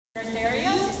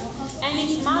Secretariat, and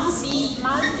it must be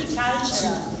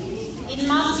multicultural. It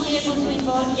must be able to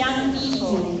involve young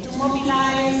people, to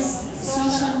mobilize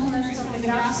social movements on the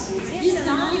grassroots. This can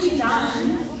only be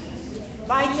done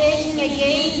by taking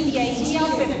again the idea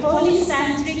of a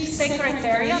polycentric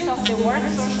secretariat of the World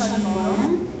Social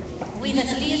Forum, with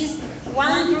at least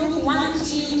one group, one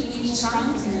team in each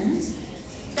continent,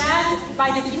 that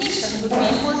by definition would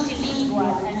be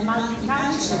multilingual and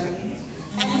multicultural,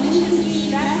 and we can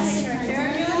give that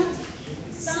secretariat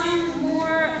some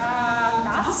more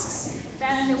tasks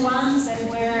than the ones that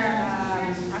were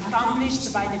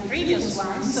accomplished by the previous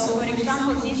ones. So, for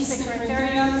example, this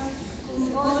secretariat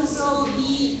could also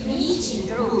be meeting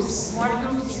groups, more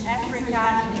groups in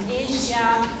Africa, in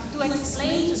Asia, to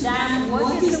explain to them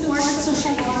what is the World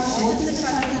Social Forum, what is the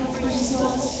strategic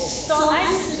principle. So I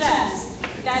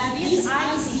suggest that this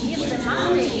IC gives the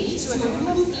mandate to a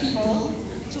group of people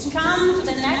to come to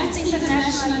the next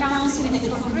International Council with a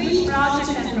concrete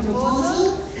project and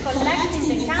proposal, collecting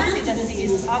the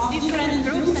candidacies of different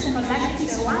groups and collecting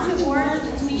them around the world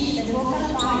to be the focal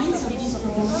point of this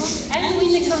proposal, and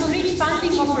with the concrete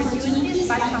funding opportunities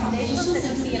by foundations that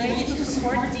will be ready to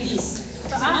support this.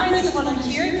 So I'm ready to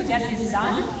volunteer to get this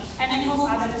done, and I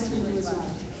hope others will do as well.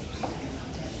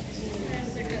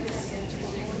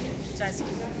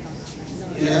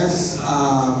 Yes,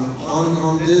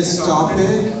 on this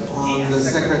topic, on the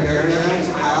Secretariat,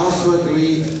 I also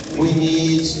agree we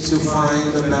need to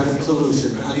find a better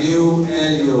solution, a new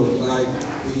annual, like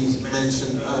we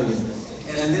mentioned earlier.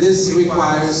 And this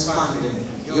requires funding,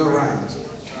 you're right.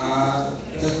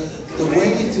 The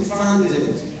way to fund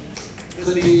it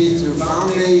could be through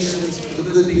foundations, it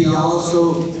could be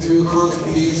also through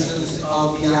contributions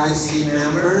of the IC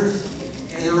members,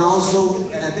 and also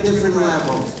at different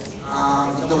levels.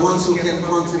 The ones who can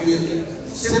contribute,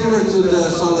 similar to the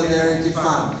Solidarity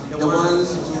Fund, the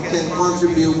ones who can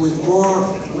contribute with more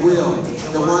will,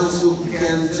 the ones who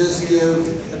can just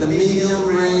give the medium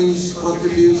range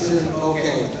contribution,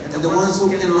 okay, and the ones who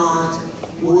cannot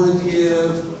would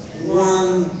give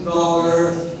 $1,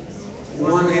 $1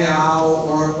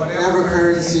 or whatever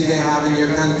currency they have in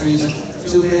your countries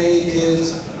to make it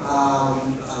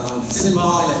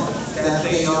symbolic that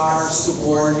they are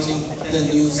supporting the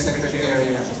new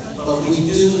Secretariat. But we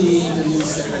do need the new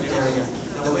Secretariat.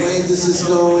 The way this is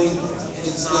going,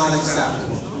 it's not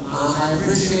acceptable. I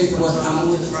appreciate what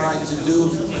Hamid tried to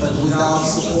do, but without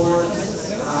support.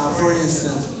 For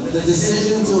instance, the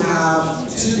decision to have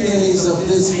 2 days of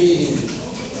this meeting,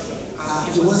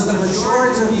 it was the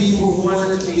majority of people who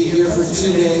wanted to be here for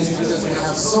 2 days because we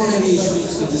have so many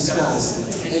issues to discuss.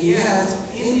 And yet,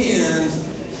 in the end,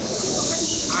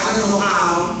 I don't know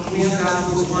how we ended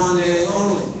up with 1 day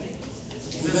only.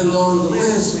 Even though on the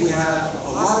list we had a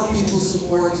lot of people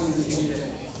supporting the 2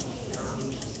 days.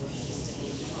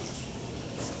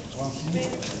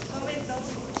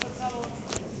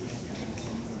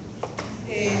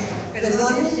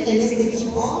 Perdonen, en este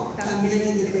equipo también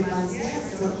hay discrepancias.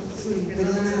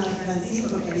 Perdona, Francis,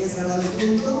 porque había cerrado el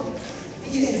punto.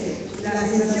 Fíjense, la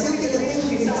sensación que yo tengo es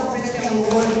que estamos frente a un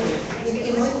golpe, es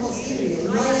que no es posible,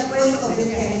 no hay acuerdo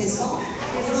frente a eso.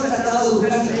 Hemos tratado de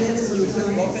buscar diferentes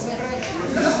soluciones.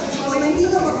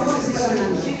 Comentito, por favor, que estoy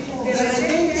hablando. De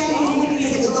repente alguien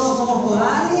dice que todos somos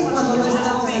cobardes cuando no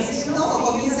estamos haciendo, o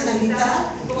comienzan a gritar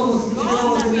como si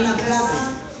estuviéramos en una plaza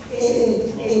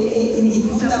en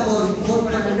disputa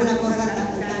por alguna cosa tan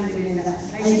tremenda.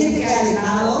 Hay gente que ha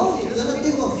dejado, yo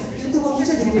tengo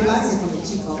muchas discrepancias con el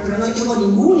chico, pero no tengo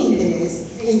ningún interés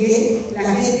en que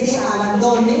la gente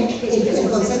abandone el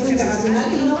concepto internacional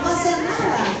y no pasa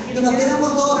nada, y nos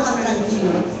quedamos todos tan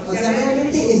tranquilos. O sea,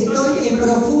 realmente estoy en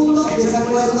profundo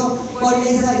desacuerdo con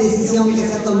esa decisión que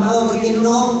se ha tomado porque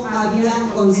no había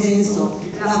consenso.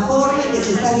 La forma en que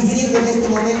se está diciendo en este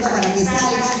momento para que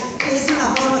salga es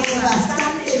una forma que es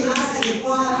bastante más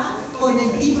adecuada con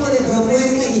el tipo de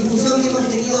propuesta y discusión que hemos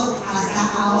tenido hasta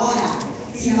ahora.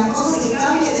 Si la cosa se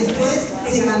cambia después,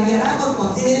 se cambiará por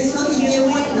consenso y qué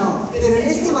bueno, pero en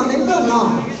este momento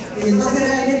no. Entonces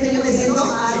realmente yo me siento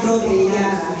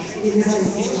atropellada en esa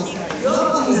decisión.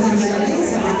 Yo con mis ambiciones,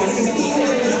 porque se estuve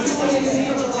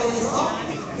todo eso,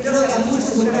 creo que a muchos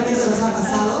seguramente nos ha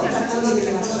pasado, tratando de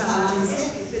que la cosa avance,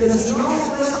 pero si no hay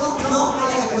acuerdo, no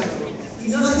hay acuerdo. Si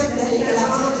no es el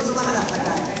acuerdo que toman las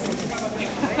patadas.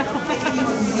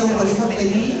 Por eso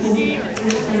pedí un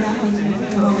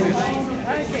momento.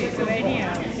 Okay, so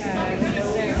anyhow,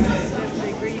 they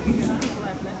agree because people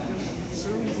have left the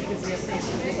room because we are saying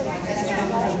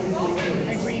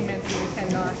agreements we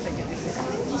cannot take a decision.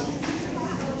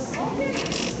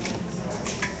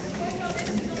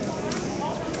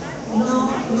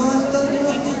 No estoy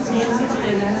funcionando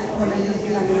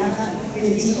la amenaza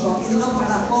del chico, sino por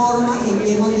la forma en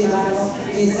que hemos llevado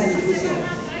esa discusión.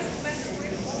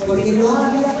 Porque no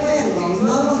había acuerdo,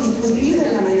 no hemos discutido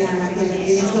en la mañana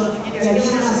que eso, que había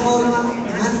una forma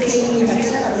más técnica, que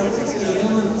era la propuesta que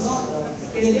teníamos nosotros,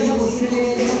 que había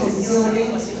posiblemente posiciones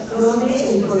donde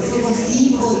el Consejo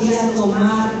sí podía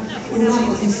tomar una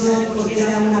posición porque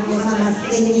era una cosa más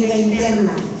técnica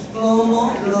interna,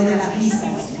 como lo de las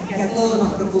visas, que a todos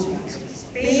nos preocupa.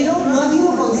 Pero no ha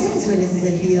habido consenso en ese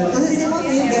sentido. Entonces hemos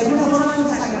de alguna forma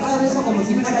hemos agarrado eso como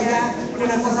si fuera ya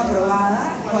una cosa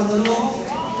aprobada, cuando no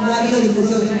ha habido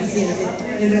discusión suficiente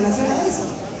en relación a eso.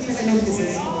 Simplemente es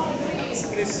eso.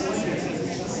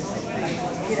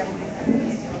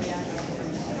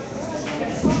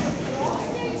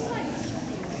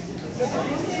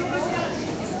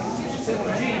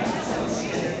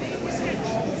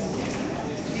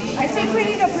 I think we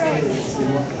need a break.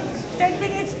 10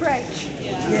 minutes break.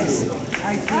 Yes,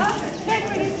 I think. 10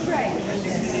 minutes break.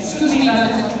 Excuse me,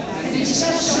 madam. The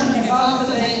discussion about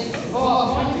the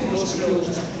appointment was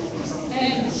closed.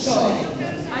 And sorry,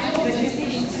 I know that it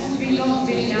would be not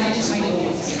very nice, my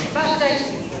dear. But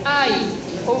I,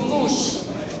 or Bush,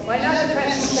 or another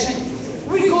person said,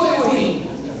 we go away.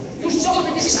 You stop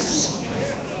the discussion.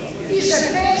 It's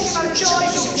a personal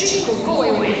choice of Chico, go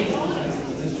away.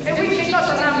 And we cannot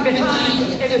run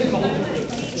behind everyone.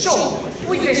 So,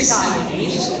 we decided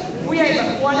we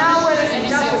have 1 hour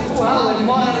and after 2 hours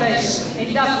more or less,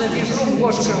 and after this room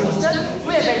was closed,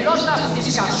 we have a lot of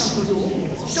discussion to do.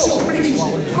 So please,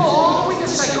 go on with the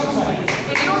second point,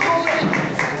 and don't go back.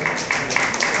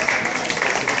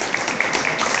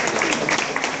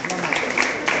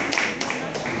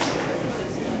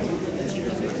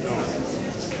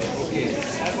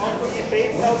 I want to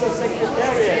debate now the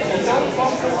secretariat. I don't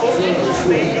want to only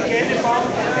debate again about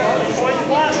point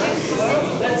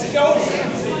 1. Let's go.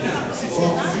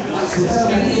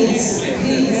 Please.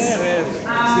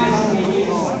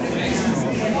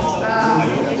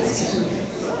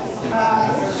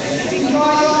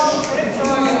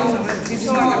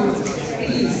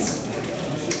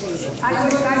 I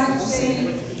would like to say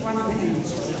one thing.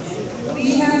 We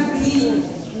have been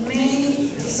many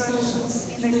discussions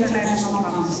in the International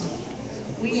Council.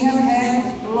 We have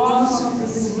had lots of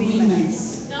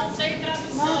disagreements.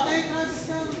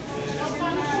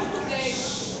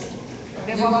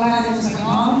 Devo parlare in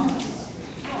spagnolo?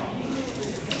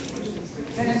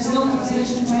 There is no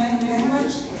translation to any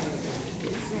language?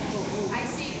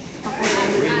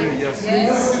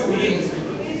 Yes?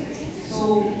 So,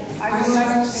 I would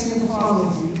like to say the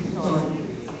following.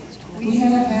 We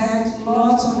have had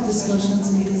lots of discussions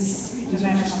in this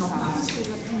International Council,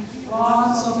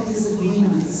 lots of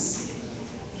disagreements,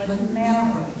 but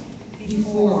never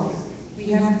before we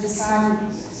have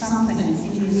decided something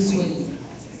in this way.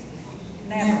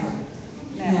 Never,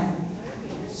 never.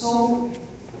 So,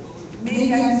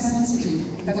 maybe I'm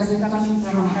sensitive because I'm coming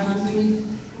from a country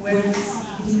where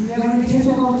it's very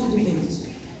difficult to debate.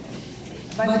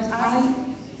 But I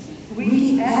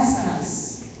really ask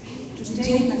us to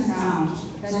take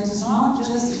account that it's not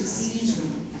just a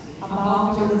decision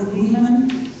about your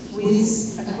agreement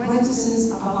with a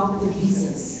criticism about the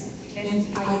visas. And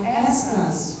I ask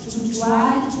us to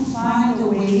try to find a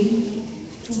way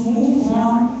to move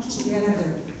on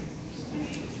together.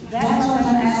 That's what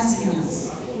I'm asking us.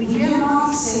 We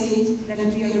cannot say that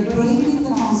we are breaking the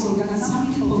council, that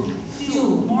some people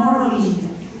feel morally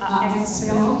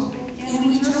expelled, and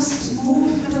we just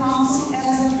move the council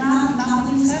as if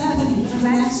nothing is happening to the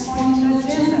next point in the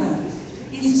agenda.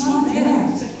 It's not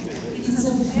that. It is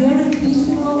a very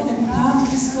difficult and hard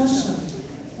discussion.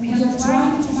 We are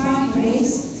trying to find ways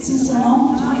since a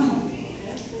long time.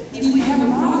 If we have a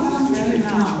wrong country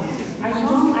now, I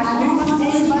don't want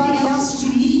anybody else to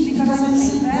leave because I'm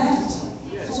saying that.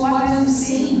 So what I'm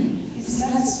saying is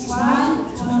let's try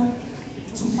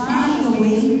to find a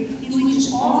way in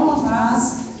which all of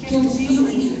us can feel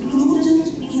included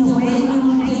in the way we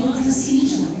will take the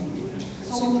decision.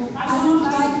 So I don't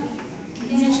like,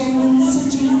 yes, I will listen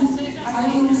to you, I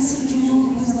will listen to you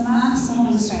with the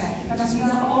maximum respect, because we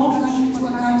are all coming to a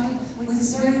country where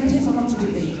it's very difficult to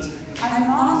debate. I'm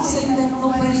not saying that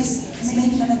nobody is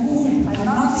making a coup. I'm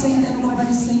not saying that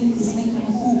nobody is making a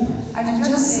coup. I'm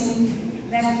just saying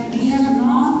that we have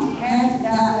not had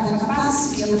the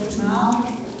capacity up to now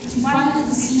to find a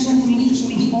decision in which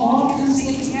we all can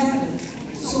stay together.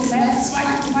 So let's try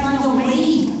to find a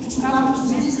way to come to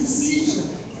this decision.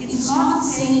 It's not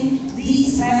saying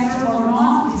this better or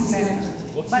not this better.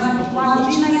 But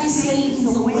what Gina is saying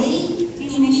is a way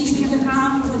in which we can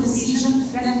come to a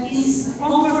decision that is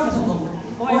comfortable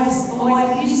or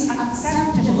at least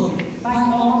acceptable by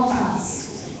all of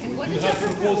us. You have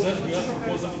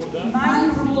proposal for that?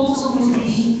 My proposal would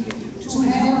be to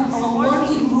have a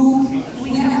working group. We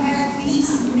have had this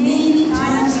many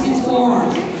times before.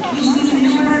 You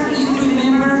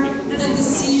remember the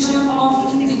decision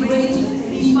of integrating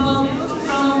people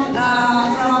from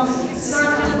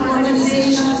certain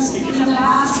organizations in the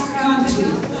Basque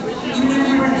country. You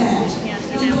remember that?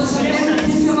 It was a very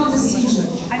difficult decision.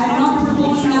 I'm not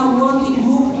proposing a working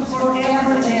group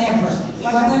forever and ever.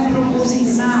 What I'm proposing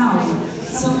is now.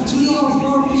 Some 3 or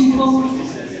 4 people,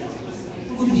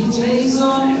 could be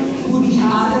Jason, could be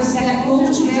others, that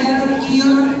go together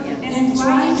here and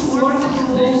try to work a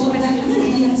proposal that could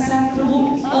be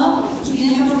acceptable up to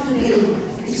the end of the day.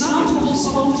 It's not to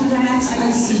postpone to the next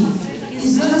IC.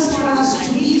 It's just for us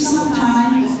to leave some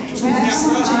time, to have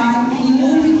some time,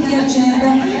 remove the agenda,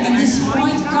 and this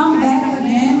point come back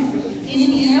again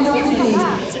in the end of the day.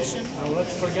 Now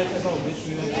let's forget about this.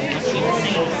 We have to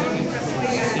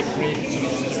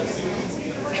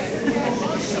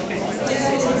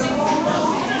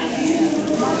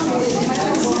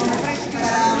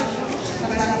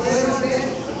para poder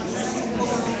ver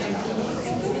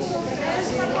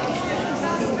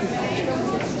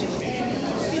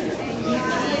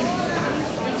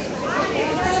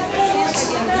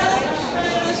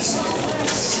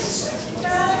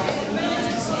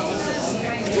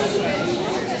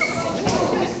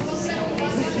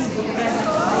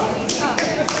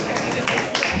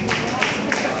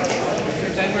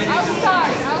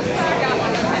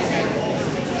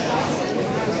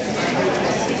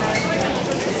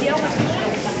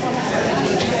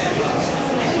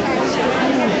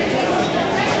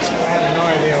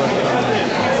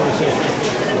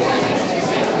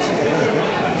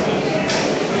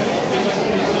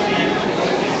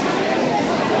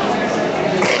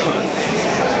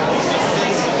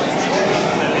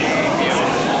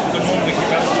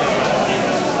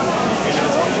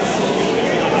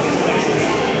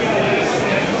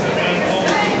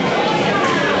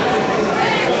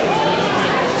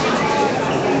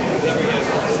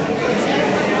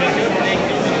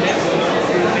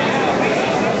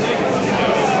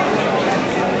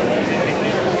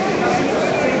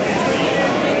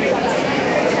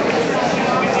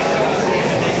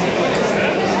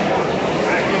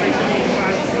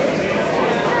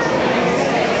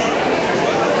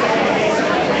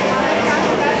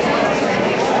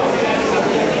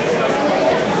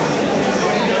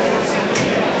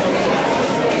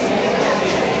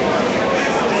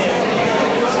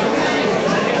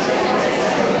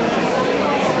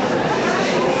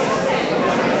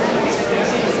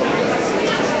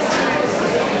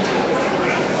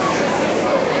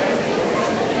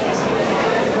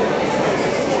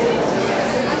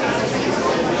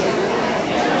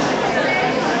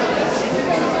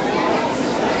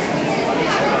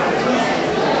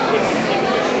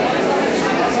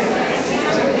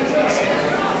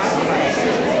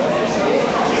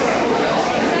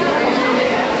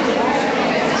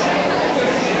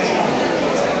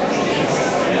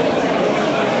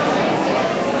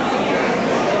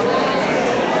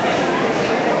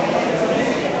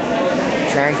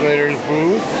Translator's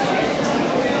booth.